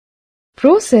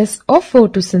Process of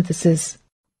photosynthesis.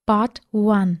 Part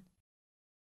 1.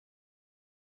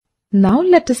 Now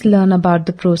let us learn about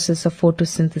the process of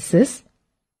photosynthesis.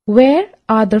 Where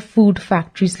are the food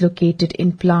factories located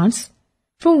in plants?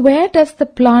 From where does the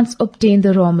plants obtain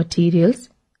the raw materials?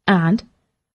 And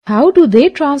how do they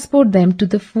transport them to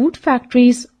the food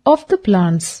factories of the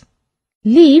plants?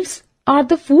 Leaves are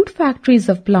the food factories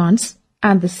of plants,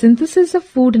 and the synthesis of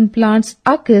food in plants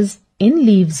occurs in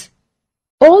leaves.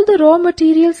 All the raw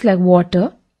materials like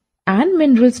water and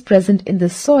minerals present in the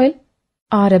soil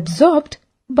are absorbed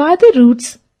by the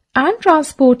roots and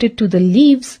transported to the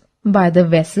leaves by the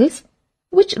vessels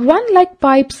which run like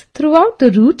pipes throughout the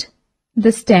root,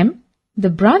 the stem, the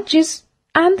branches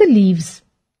and the leaves.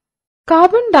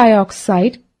 Carbon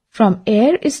dioxide from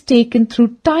air is taken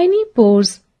through tiny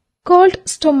pores called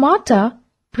stomata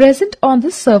present on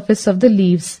the surface of the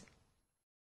leaves.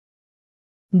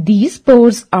 These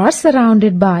pores are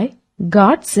surrounded by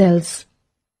guard cells.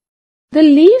 The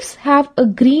leaves have a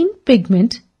green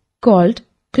pigment called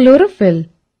chlorophyll.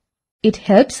 It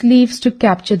helps leaves to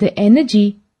capture the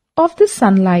energy of the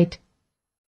sunlight.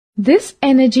 This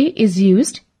energy is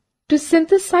used to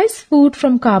synthesize food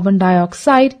from carbon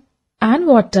dioxide and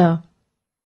water.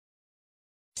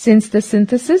 Since the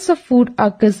synthesis of food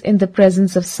occurs in the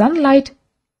presence of sunlight,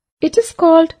 it is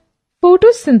called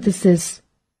photosynthesis.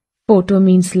 Photo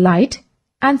means light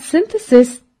and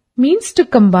synthesis means to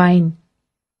combine.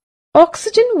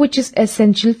 Oxygen, which is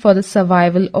essential for the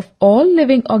survival of all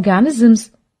living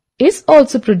organisms, is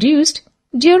also produced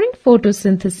during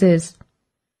photosynthesis.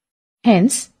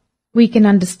 Hence, we can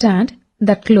understand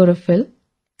that chlorophyll,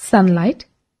 sunlight,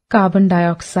 carbon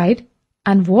dioxide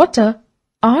and water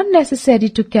are necessary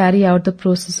to carry out the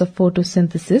process of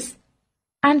photosynthesis,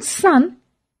 and sun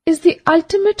is the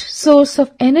ultimate source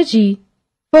of energy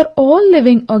for all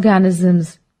living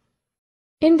organisms.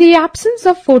 In the absence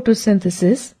of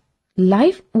photosynthesis,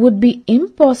 life would be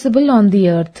impossible on the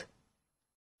earth.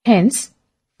 Hence,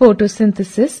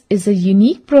 photosynthesis is a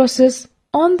unique process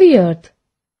on the earth.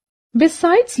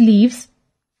 Besides leaves,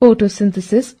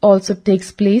 photosynthesis also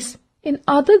takes place in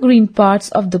other green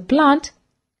parts of the plant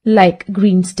like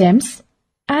green stems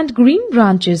and green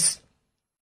branches.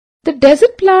 The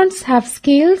desert plants have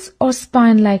scales or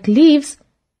spine-like leaves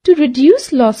to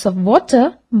reduce loss of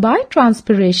water by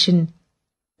transpiration.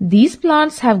 These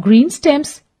plants have green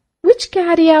stems which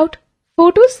carry out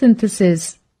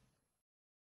photosynthesis.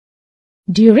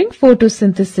 During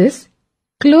photosynthesis,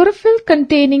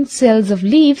 chlorophyll-containing cells of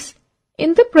leaves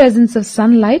in the presence of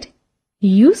sunlight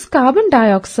use carbon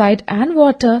dioxide and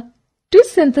water to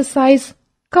synthesize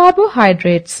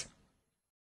carbohydrates.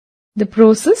 The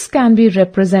process can be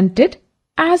represented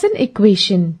as an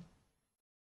equation.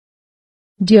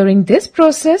 During this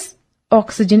process,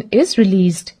 oxygen is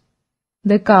released.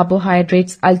 The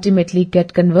carbohydrates ultimately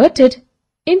get converted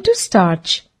into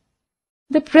starch.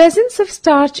 The presence of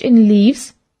starch in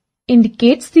leaves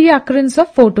indicates the occurrence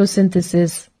of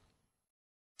photosynthesis.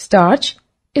 Starch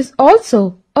is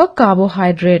also a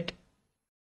carbohydrate.